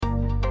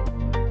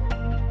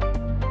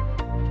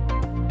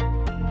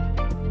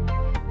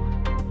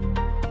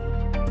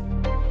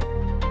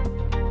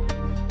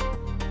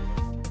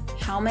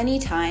many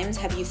times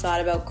have you thought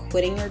about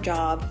quitting your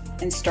job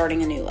and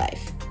starting a new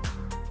life?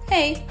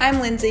 Hey, I'm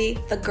Lindsay,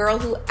 the girl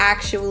who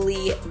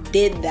actually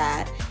did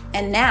that.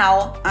 And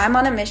now I'm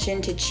on a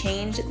mission to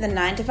change the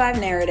 9-to-5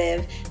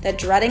 narrative that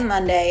dreading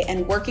Monday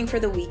and working for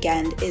the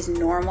weekend is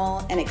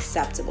normal and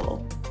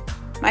acceptable.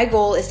 My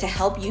goal is to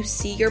help you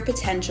see your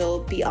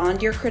potential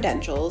beyond your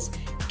credentials,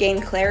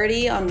 gain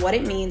clarity on what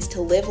it means to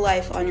live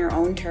life on your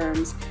own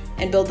terms,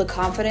 and build the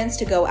confidence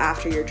to go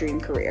after your dream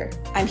career.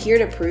 I'm here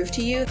to prove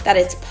to you that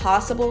it's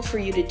possible for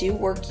you to do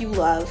work you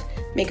love,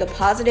 make a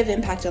positive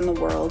impact on the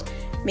world,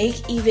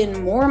 make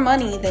even more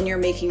money than you're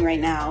making right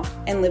now,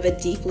 and live a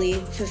deeply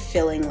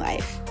fulfilling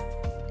life.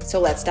 So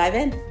let's dive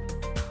in.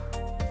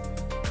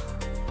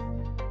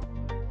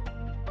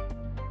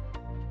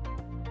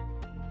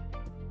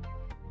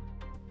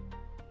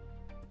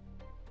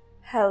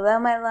 Hello,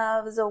 my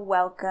loves.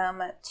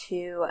 Welcome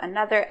to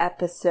another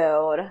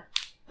episode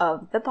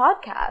of the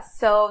podcast.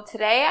 So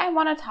today I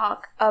want to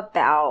talk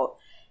about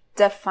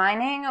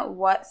defining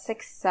what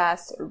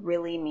success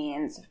really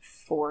means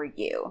for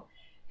you.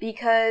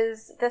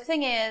 Because the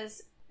thing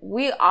is,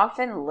 we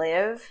often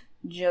live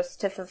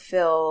just to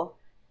fulfill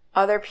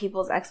other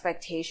people's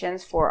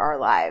expectations for our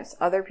lives,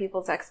 other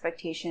people's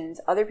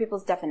expectations, other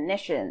people's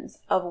definitions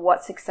of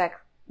what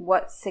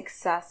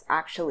success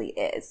actually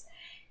is.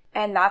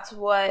 And that's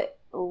what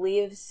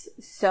leaves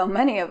so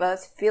many of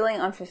us feeling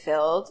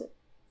unfulfilled,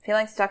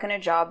 feeling stuck in a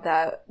job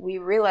that we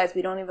realize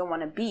we don't even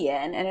want to be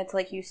in. And it's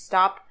like you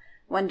stop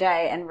one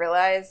day and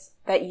realize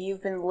that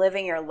you've been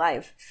living your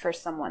life for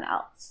someone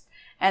else.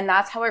 And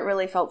that's how it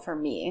really felt for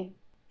me.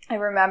 I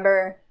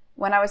remember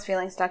when I was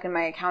feeling stuck in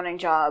my accounting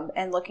job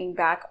and looking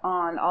back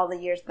on all the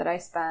years that I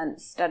spent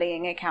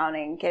studying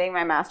accounting, getting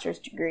my master's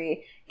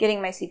degree,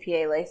 getting my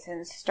CPA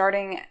license,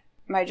 starting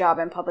my job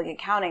in public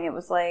accounting, it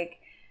was like,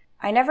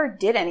 I never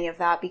did any of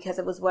that because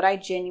it was what I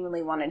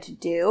genuinely wanted to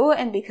do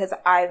and because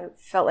I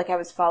felt like I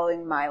was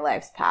following my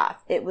life's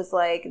path. It was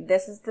like,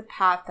 this is the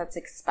path that's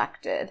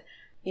expected.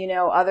 You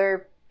know,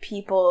 other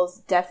people's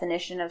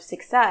definition of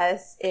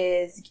success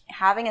is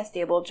having a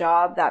stable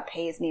job that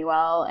pays me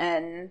well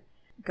and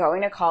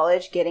going to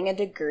college, getting a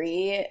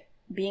degree,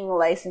 being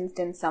licensed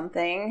in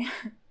something,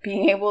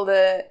 being able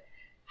to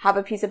have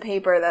a piece of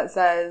paper that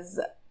says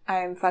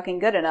I'm fucking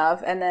good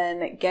enough, and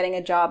then getting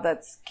a job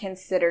that's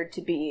considered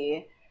to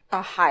be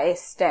a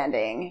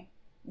high-standing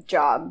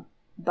job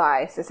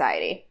by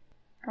society,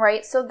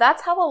 right? So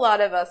that's how a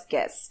lot of us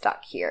get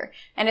stuck here.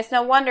 And it's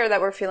no wonder that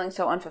we're feeling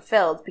so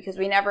unfulfilled because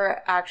we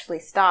never actually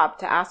stop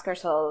to ask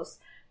ourselves,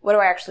 what do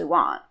I actually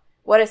want?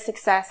 What does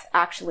success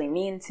actually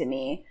mean to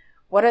me?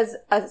 What does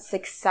a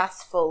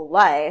successful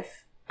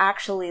life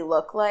actually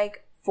look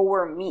like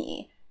for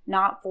me,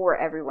 not for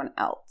everyone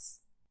else?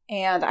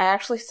 And I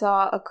actually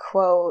saw a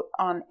quote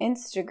on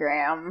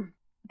Instagram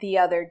the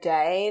other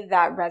day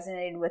that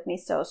resonated with me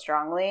so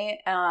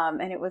strongly.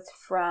 And it was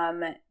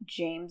from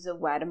James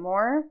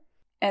Wedmore.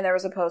 And there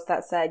was a post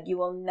that said, "You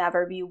will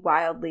never be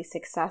wildly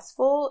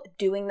successful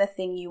doing the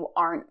thing you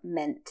aren't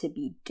meant to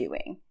be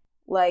doing."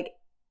 Like,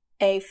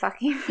 a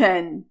fucking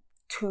amen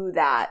to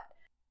that.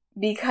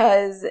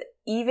 Because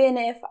even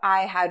if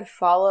I had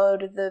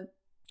followed the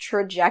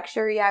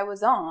trajectory I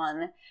was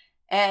on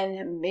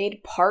and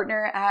made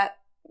partner at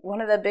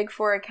one of the big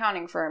four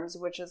accounting firms,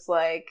 which is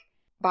like,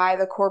 by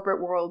the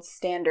corporate world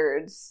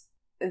standards,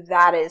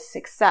 that is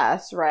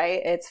success,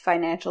 right? It's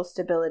financial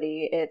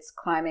stability. It's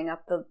climbing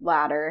up the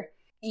ladder.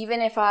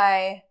 Even if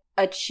I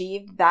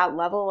achieved that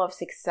level of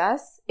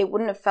success, it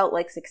wouldn't have felt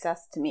like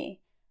success to me.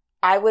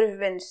 I would have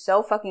been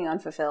so fucking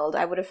unfulfilled.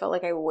 I would have felt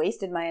like I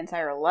wasted my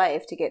entire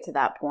life to get to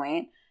that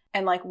point.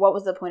 And like, what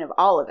was the point of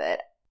all of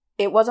it?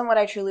 It wasn't what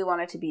I truly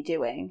wanted to be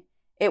doing.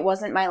 It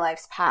wasn't my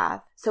life's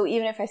path. So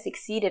even if I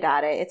succeeded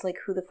at it, it's like,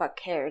 who the fuck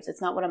cares?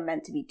 It's not what I'm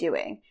meant to be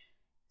doing.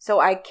 So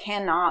I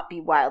cannot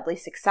be wildly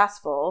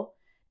successful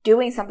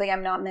doing something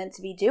I'm not meant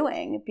to be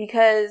doing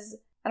because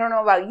I don't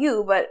know about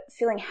you, but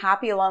feeling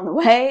happy along the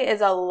way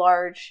is a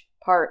large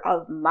part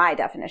of my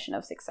definition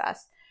of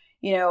success.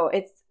 You know,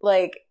 it's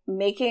like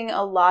making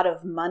a lot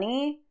of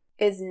money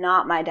is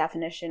not my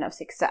definition of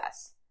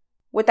success.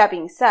 With that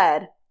being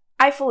said,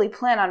 I fully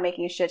plan on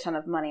making a shit ton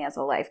of money as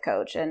a life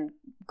coach and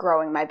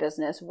growing my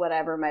business,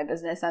 whatever my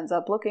business ends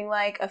up looking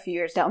like a few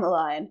years down the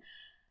line.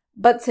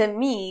 But to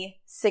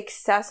me,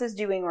 success is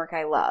doing work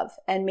I love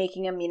and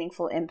making a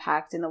meaningful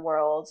impact in the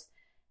world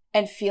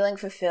and feeling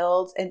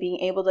fulfilled and being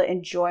able to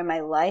enjoy my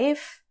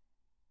life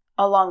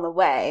along the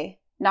way,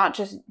 not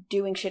just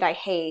doing shit I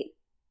hate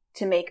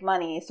to make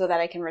money so that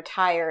I can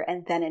retire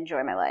and then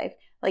enjoy my life.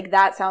 Like,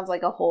 that sounds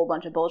like a whole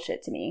bunch of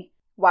bullshit to me.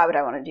 Why would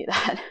I want to do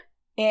that?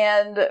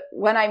 And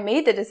when I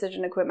made the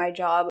decision to quit my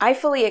job, I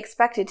fully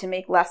expected to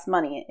make less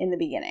money in the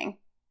beginning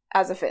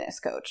as a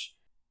fitness coach.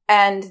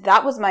 And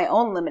that was my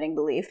own limiting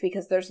belief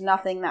because there's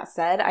nothing that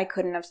said I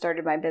couldn't have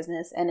started my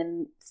business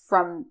and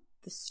from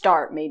the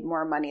start made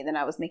more money than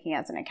I was making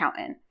as an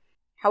accountant.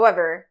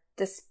 However,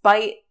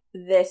 despite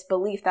this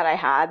belief that I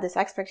had, this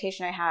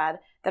expectation I had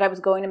that I was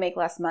going to make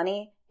less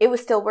money, it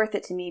was still worth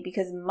it to me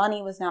because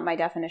money was not my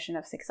definition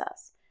of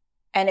success.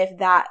 And if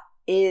that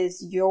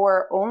is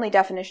your only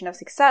definition of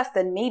success,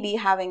 then maybe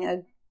having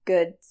a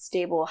good,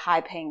 stable,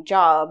 high-paying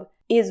job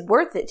is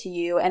worth it to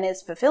you and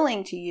is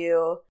fulfilling to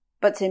you.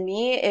 But to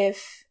me,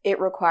 if it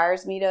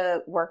requires me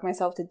to work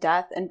myself to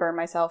death and burn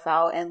myself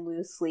out and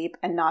lose sleep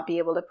and not be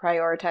able to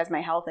prioritize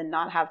my health and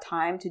not have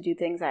time to do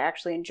things I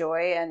actually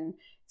enjoy and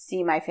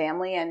see my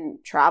family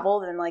and travel,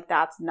 then like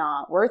that's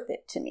not worth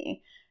it to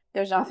me.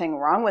 There's nothing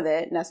wrong with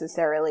it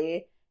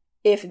necessarily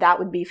if that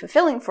would be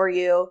fulfilling for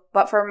you,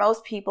 but for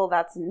most people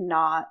that's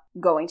not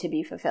going to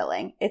be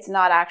fulfilling. It's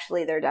not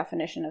actually their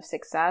definition of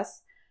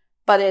success,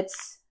 but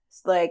it's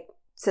like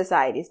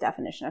society's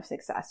definition of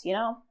success, you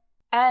know?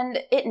 And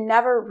it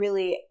never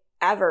really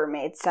ever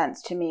made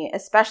sense to me,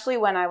 especially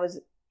when I was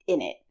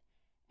in it.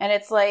 And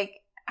it's like,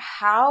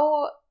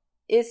 how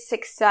is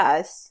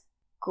success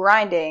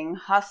grinding,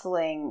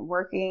 hustling,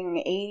 working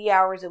 80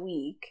 hours a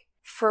week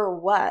for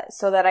what?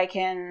 So that I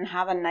can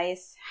have a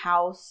nice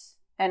house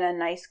and a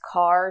nice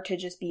car to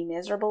just be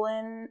miserable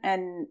in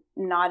and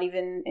not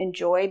even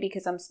enjoy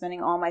because I'm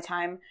spending all my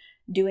time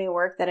doing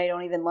work that I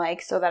don't even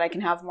like so that I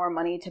can have more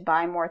money to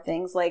buy more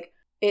things. Like,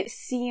 it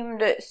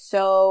seemed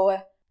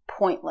so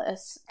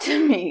pointless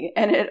to me,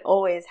 and it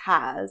always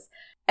has.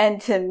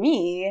 And to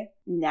me,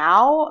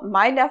 now,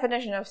 my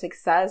definition of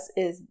success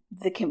is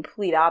the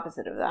complete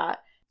opposite of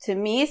that. To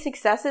me,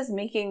 success is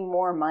making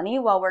more money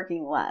while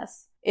working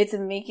less. It's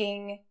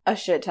making a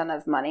shit ton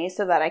of money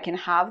so that I can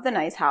have the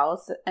nice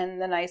house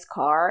and the nice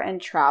car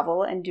and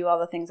travel and do all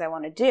the things I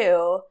want to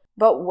do.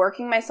 But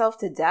working myself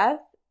to death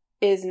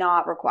is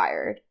not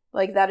required.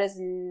 Like, that is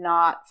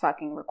not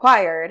fucking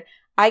required.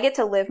 I get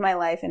to live my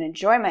life and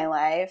enjoy my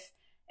life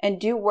and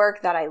do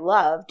work that I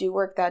love, do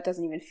work that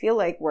doesn't even feel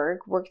like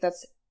work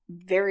that's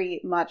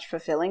very much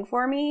fulfilling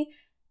for me.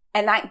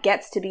 And that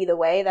gets to be the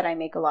way that I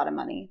make a lot of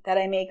money, that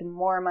I make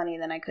more money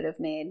than I could have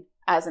made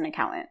as an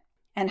accountant.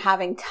 And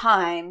having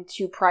time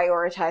to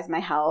prioritize my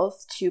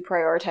health, to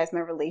prioritize my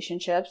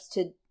relationships,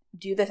 to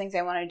do the things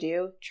I want to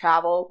do,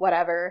 travel,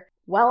 whatever,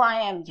 while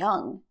I am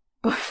young,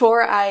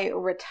 before I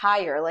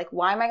retire. Like,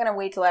 why am I going to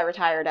wait till I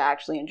retire to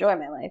actually enjoy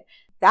my life?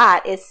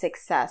 That is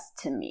success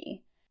to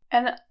me.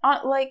 And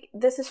like,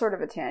 this is sort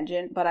of a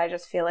tangent, but I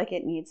just feel like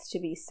it needs to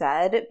be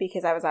said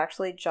because I was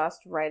actually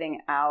just writing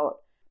out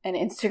an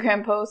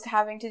Instagram post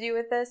having to do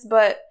with this.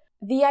 But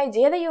the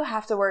idea that you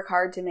have to work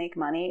hard to make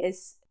money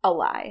is a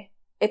lie.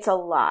 It's a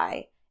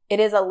lie. It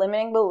is a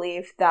limiting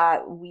belief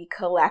that we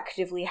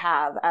collectively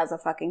have as a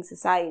fucking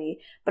society,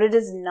 but it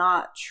is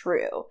not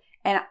true.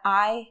 And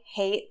I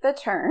hate the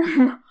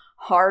term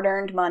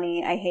hard-earned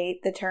money. I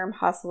hate the term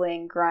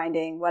hustling,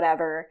 grinding,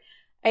 whatever.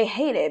 I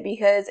hate it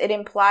because it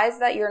implies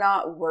that you're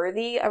not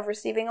worthy of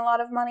receiving a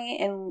lot of money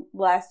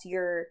unless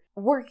you're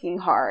working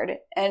hard.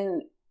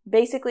 And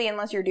basically,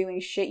 unless you're doing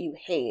shit you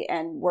hate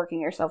and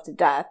working yourself to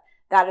death,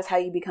 that is how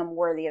you become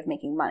worthy of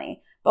making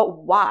money.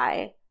 But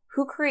why?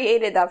 Who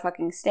created that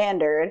fucking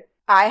standard?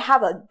 I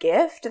have a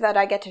gift that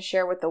I get to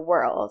share with the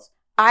world.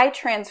 I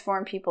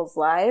transform people's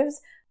lives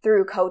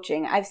through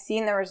coaching. I've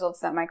seen the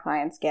results that my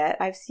clients get.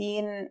 I've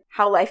seen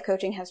how life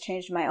coaching has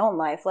changed my own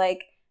life.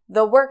 Like,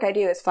 the work I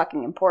do is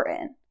fucking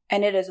important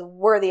and it is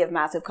worthy of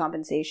massive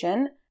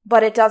compensation,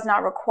 but it does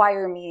not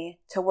require me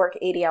to work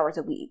 80 hours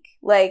a week.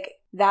 Like,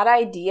 that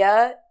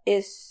idea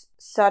is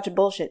such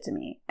bullshit to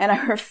me and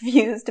I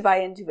refuse to buy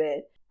into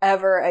it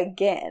ever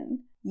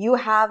again. You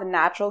have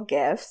natural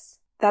gifts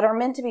that are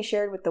meant to be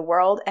shared with the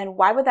world, and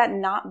why would that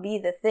not be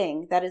the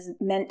thing that is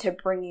meant to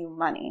bring you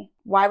money?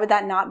 Why would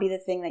that not be the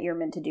thing that you're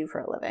meant to do for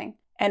a living?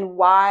 And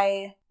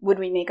why would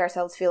we make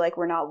ourselves feel like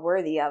we're not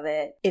worthy of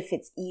it if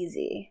it's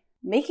easy?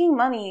 Making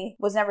money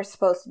was never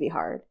supposed to be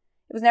hard.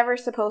 It was never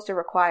supposed to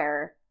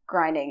require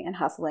grinding and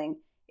hustling.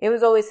 It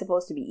was always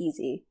supposed to be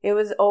easy. It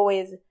was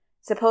always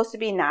supposed to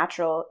be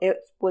natural. It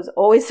was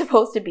always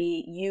supposed to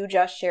be you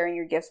just sharing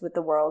your gifts with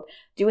the world,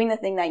 doing the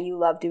thing that you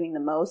love doing the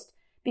most.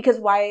 Because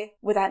why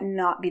would that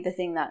not be the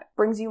thing that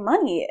brings you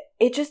money?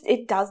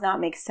 It does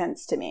not make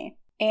sense to me.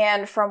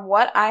 And from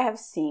what I have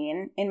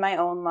seen in my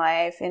own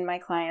life, in my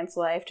clients'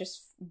 life,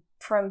 just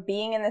from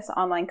being in this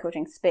online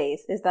coaching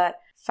space, is that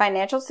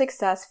financial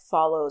success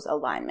follows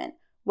alignment.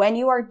 When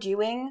you are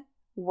doing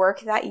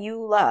work that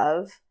you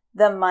love,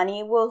 the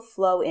money will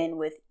flow in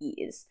with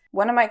ease.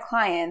 One of my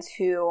clients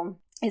who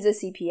is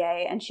a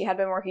CPA and she had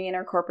been working in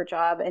her corporate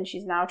job and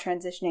she's now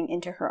transitioning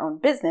into her own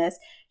business,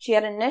 she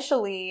had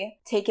initially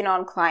taken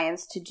on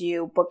clients to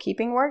do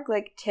bookkeeping work,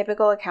 like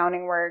typical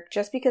accounting work,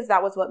 just because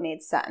that was what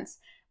made sense.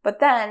 But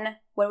then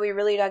when we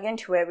really dug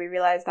into it, we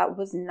realized that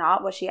was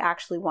not what she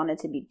actually wanted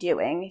to be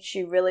doing.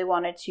 She really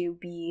wanted to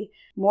be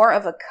more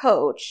of a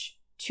coach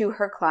to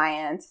her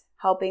clients,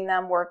 helping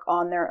them work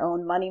on their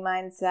own money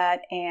mindset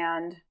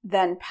and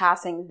then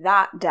passing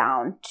that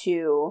down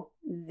to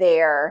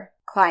their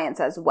clients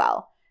as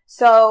well.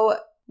 So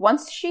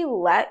once she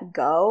let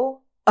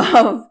go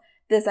of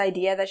this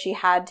idea that she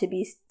had to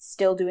be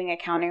still doing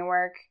accounting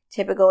work,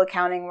 typical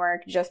accounting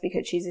work, just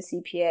because she's a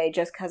CPA,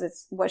 just because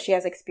it's what she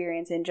has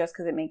experience in, just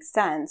because it makes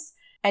sense,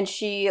 and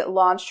she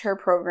launched her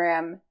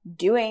program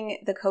doing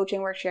the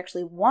coaching work she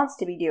actually wants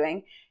to be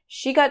doing,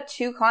 she got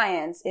 2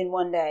 clients in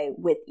one day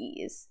with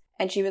ease.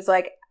 And she was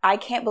like, I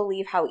can't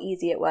believe how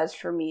easy it was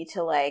for me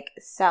to like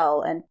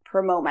sell and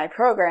promote my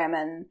program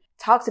and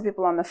talk to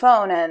people on the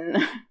phone and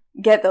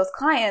get those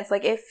clients.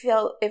 Like it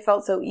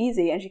felt so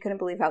easy, and she couldn't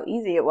believe how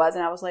easy it was.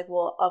 And I was like,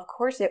 well, of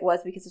course it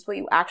was, because it's what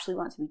you actually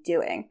want to be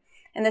doing.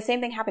 And the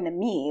same thing happened to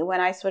me when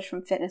I switched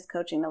from fitness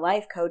coaching to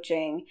life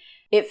coaching.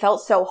 It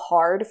felt so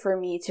hard for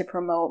me to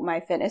promote my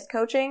fitness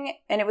coaching,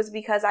 and it was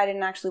because I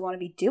didn't actually want to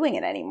be doing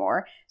it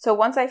anymore. So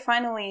once I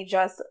finally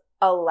just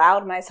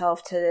allowed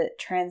myself to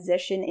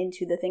transition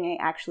into the thing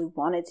I actually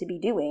wanted to be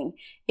doing,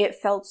 it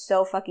felt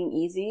so fucking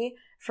easy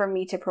for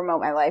me to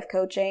promote my life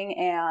coaching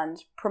and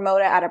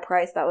promote it at a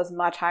price that was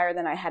much higher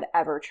than I had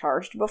ever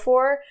charged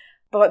before.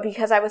 But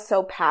because I was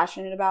so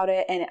passionate about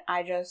it and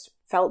I just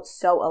felt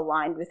so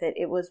aligned with it,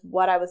 it was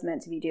what I was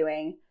meant to be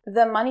doing.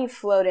 The money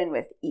flowed in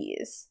with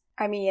ease.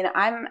 I mean,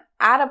 I'm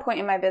at a point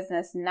in my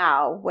business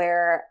now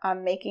where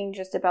I'm making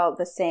just about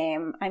the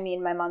same. I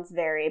mean, my months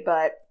vary,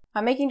 but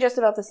I'm making just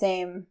about the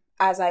same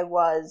as I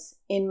was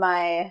in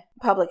my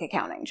public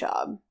accounting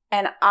job.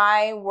 And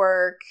I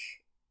work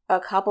a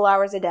couple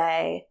hours a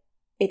day.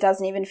 It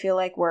doesn't even feel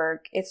like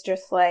work. It's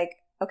just like,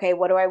 okay,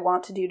 what do I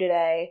want to do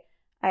today?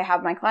 I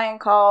have my client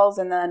calls,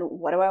 and then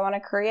what do I want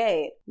to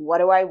create? What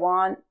do I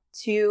want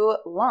to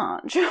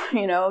launch?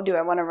 You know, do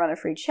I want to run a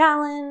free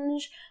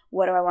challenge?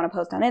 What do I want to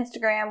post on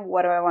Instagram?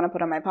 What do I want to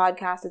put on my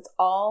podcast? It's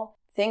all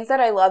things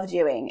that I love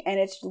doing. And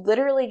it's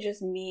literally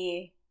just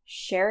me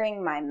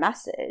sharing my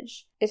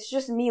message. It's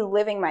just me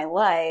living my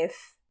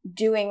life,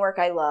 doing work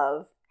I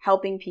love,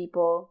 helping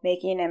people,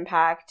 making an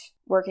impact,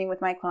 working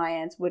with my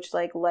clients, which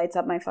like lights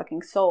up my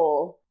fucking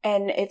soul.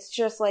 And it's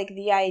just like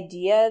the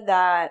idea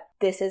that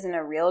this isn't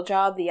a real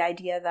job, the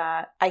idea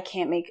that I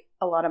can't make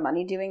a lot of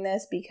money doing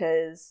this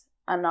because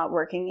I'm not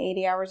working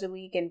 80 hours a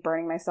week and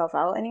burning myself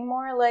out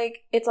anymore.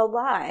 Like, it's a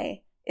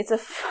lie. It's a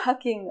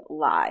fucking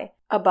lie.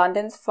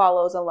 Abundance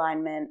follows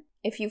alignment.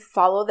 If you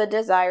follow the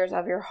desires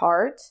of your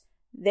heart,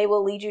 they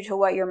will lead you to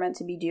what you're meant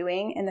to be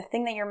doing. And the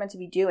thing that you're meant to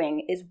be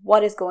doing is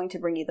what is going to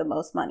bring you the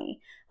most money.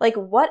 Like,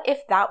 what if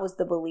that was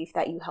the belief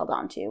that you held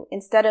on to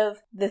instead of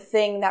the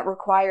thing that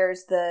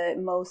requires the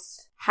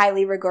most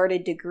highly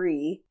regarded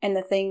degree, and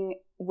the thing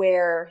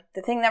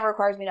that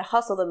requires me to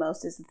hustle the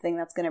most is the thing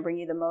that's going to bring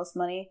you the most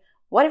money?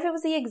 What if it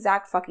was the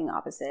exact fucking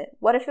opposite?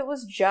 What if it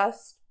was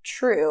just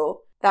true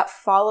that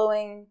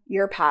following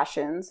your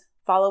passions,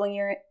 following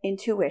your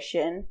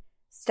intuition,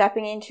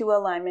 stepping into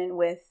alignment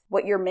with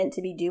what you're meant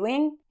to be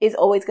doing is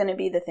always going to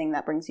be the thing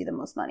that brings you the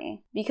most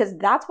money? Because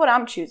that's what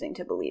I'm choosing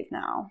to believe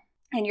now.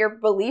 And your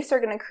beliefs are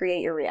going to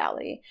create your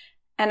reality.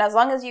 And as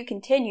long as you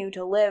continue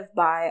to live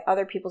by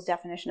other people's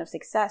definition of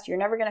success, you're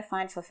never going to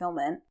find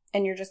fulfillment.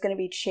 And you're just going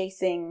to be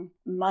chasing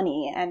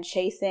money and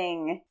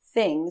chasing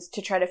things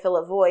to try to fill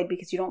a void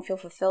because you don't feel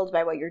fulfilled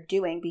by what you're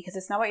doing, because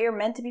it's not what you're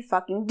meant to be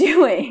fucking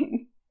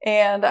doing.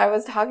 And I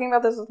was talking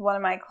about this with one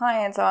of my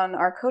clients on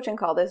our coaching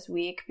call this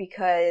week,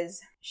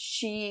 because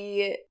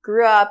she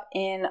grew up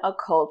in a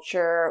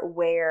culture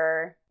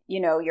where, you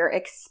know, you're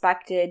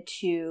expected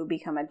to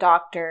become a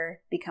doctor,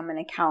 become an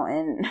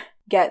accountant,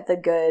 get the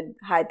good,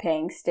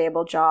 high-paying,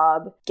 stable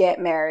job, get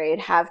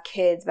married, have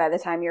kids by the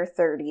time you're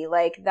 30.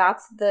 Like,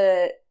 that's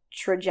the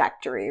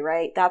trajectory,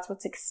 right? That's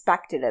what's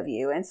expected of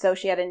you. And so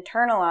she had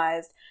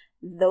internalized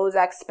those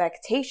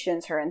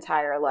expectations her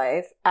entire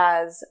life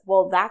as,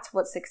 well, that's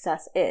what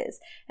success is.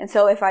 And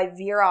so if I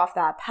veer off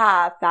that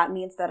path, that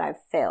means that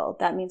I've failed.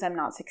 That means I'm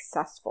not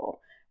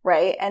successful,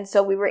 right? And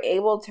so we were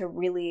able to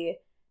really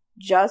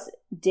just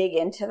dig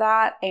into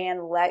that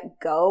and let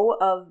go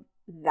of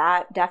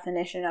that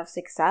definition of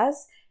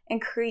success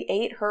and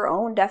create her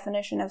own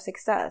definition of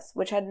success,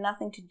 which had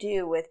nothing to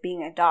do with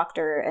being a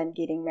doctor and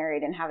getting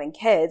married and having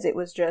kids. It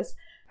was just,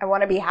 I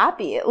want to be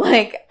happy.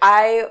 Like,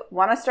 I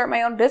want to start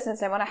my own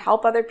business. I want to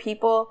help other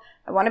people.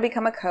 I want to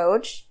become a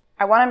coach.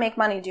 I want to make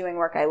money doing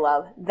work I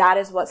love. That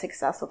is what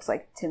success looks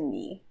like to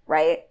me,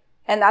 right?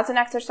 And that's an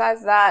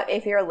exercise that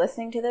if you're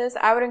listening to this,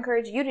 I would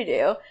encourage you to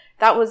do.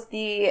 That was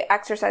the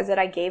exercise that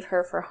I gave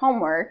her for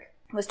homework,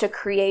 was to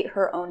create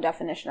her own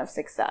definition of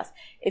success.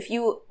 If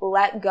you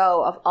let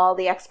go of all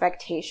the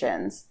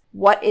expectations,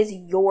 what is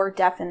your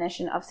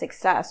definition of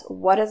success?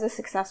 What does a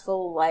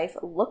successful life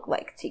look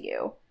like to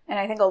you? And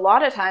I think a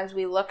lot of times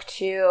we look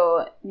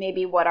to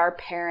maybe what our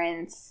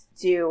parents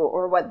do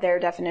or what their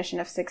definition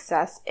of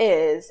success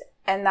is.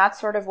 And that's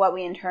sort of what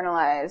we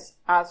internalize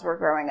as we're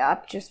growing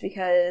up, just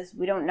because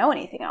we don't know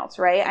anything else,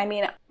 right? I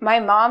mean, my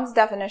mom's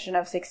definition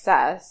of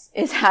success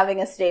is having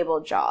a stable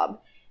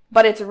job,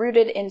 but it's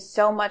rooted in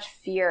so much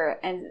fear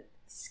and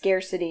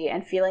scarcity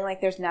and feeling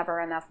like there's never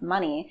enough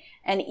money.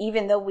 And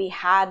even though we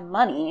had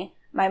money,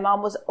 my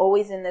mom was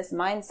always in this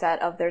mindset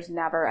of there's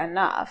never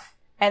enough.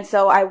 And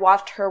so I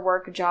watched her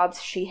work jobs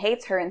she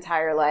hates her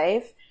entire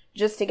life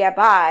just to get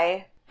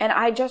by. And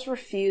I just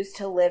refuse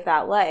to live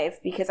that life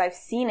because I've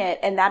seen it,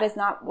 and that is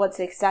not what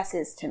success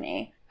is to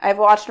me. I've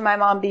watched my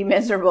mom be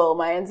miserable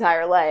my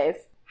entire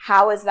life.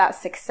 How is that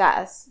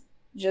success?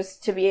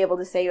 just to be able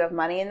to say you have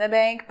money in the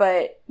bank,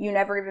 but you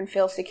never even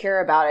feel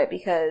secure about it,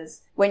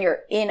 because when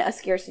you're in a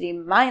scarcity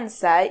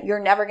mindset, you're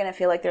never going to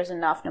feel like there's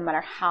enough no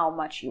matter how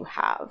much you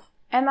have.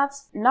 And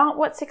that's not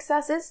what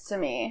success is to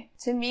me.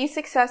 To me,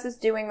 success is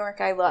doing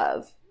work I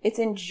love. It's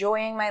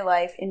enjoying my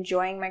life,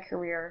 enjoying my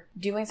career,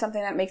 doing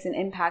something that makes an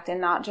impact, and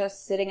not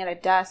just sitting at a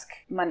desk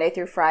Monday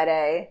through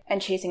Friday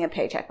and chasing a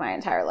paycheck my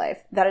entire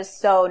life. That is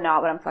so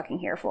not what I'm fucking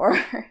here for.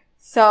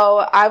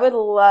 So I would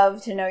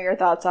love to know your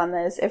thoughts on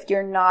this. If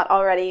you're not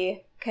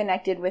already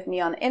connected with me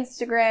on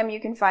Instagram, you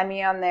can find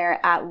me on there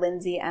at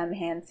Lindsay M.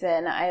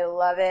 Hansen. I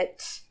love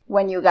it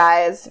when you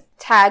guys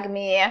tag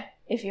me.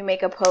 If you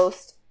make a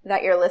post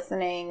that you're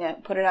listening,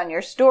 put it on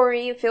your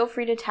story. Feel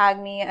free to tag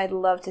me. I'd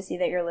love to see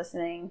that you're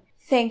listening.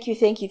 Thank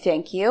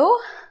you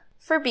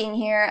for being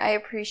here. I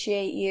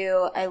appreciate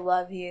you. I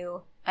love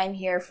you. I'm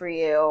here for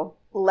you.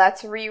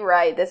 Let's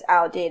rewrite this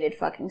outdated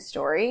fucking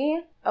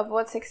story of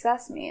what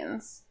success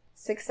means.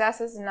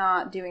 Success is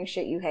not doing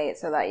shit you hate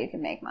so that you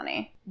can make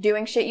money.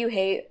 Doing shit you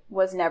hate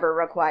was never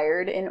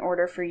required in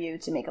order for you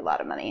to make a lot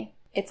of money.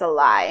 It's a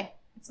lie.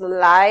 It's a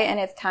lie, and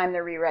it's time to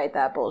rewrite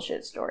that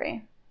bullshit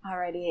story.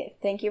 Alrighty,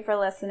 thank you for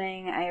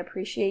listening. I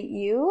appreciate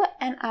you,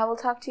 and I will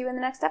talk to you in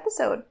the next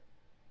episode.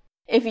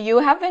 If you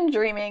have been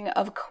dreaming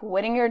of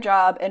quitting your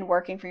job and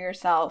working for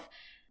yourself,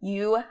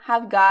 you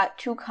have got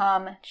to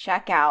come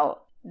check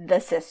out the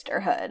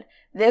Sisterhood.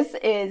 This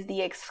is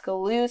the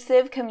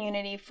exclusive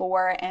community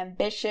for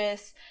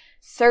ambitious,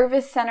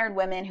 service-centered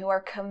women who are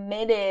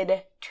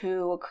committed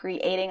to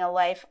creating a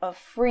life of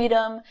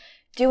freedom,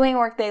 doing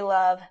work they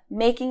love,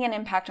 making an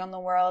impact on the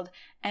world,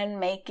 and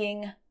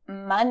making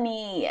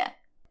money.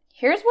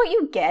 Here's what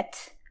you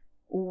get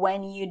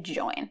when you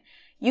join.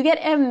 You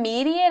get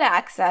immediate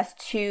access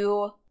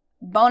to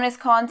bonus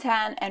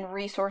content and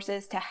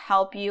resources to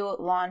help you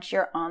launch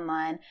your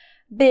online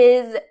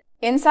biz.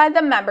 Inside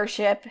the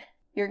membership,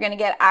 you're going to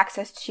get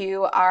access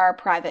to our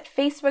private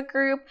Facebook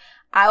group.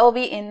 I will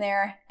be in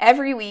there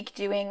every week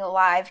doing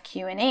live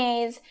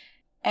Q&As,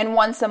 and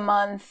once a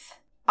month,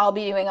 I'll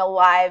be doing a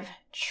live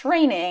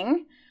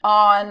training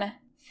on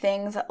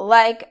things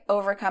like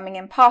overcoming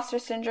imposter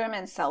syndrome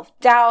and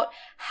self-doubt,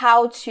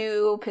 how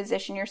to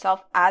position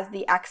yourself as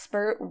the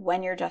expert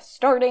when you're just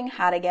starting,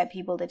 how to get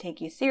people to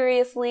take you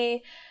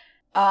seriously,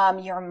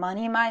 your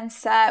money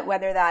mindset,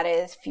 whether that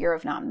is fear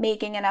of not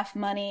making enough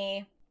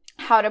money,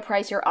 how to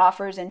price your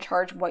offers and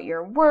charge what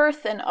you're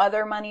worth and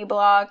other money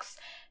blocks,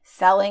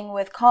 selling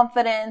with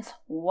confidence,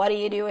 what do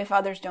you do if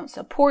others don't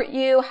support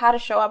you, how to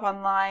show up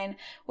online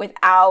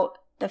without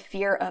the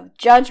fear of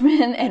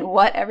judgment and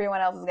what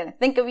everyone else is going to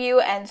think of you,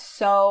 and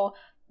so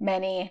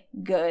many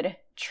good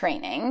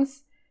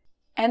trainings.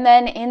 And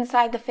then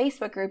inside the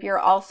Facebook group, you're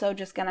also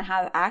just going to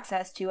have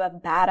access to a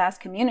badass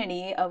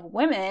community of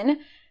women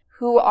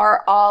who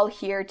are all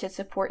here to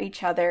support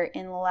each other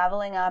in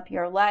leveling up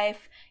your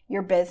life,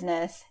 your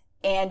business,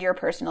 and your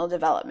personal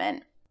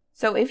development.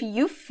 So if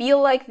you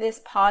feel like this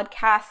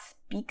podcast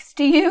speaks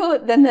to you,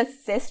 then the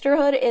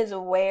Sisterhood is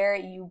where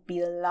you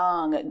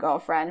belong,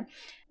 girlfriend.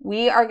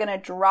 We are going to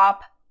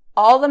drop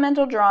all the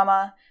mental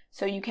drama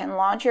so you can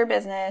launch your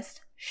business,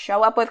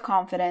 show up with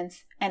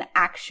confidence, and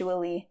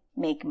actually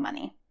make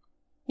money.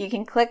 You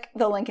can click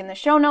the link in the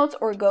show notes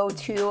or go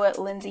to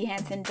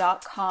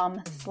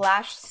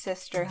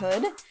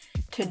lindsayhansen.com/sisterhood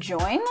to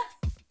join.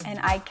 And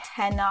I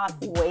cannot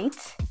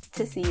wait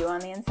to see you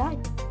on the inside.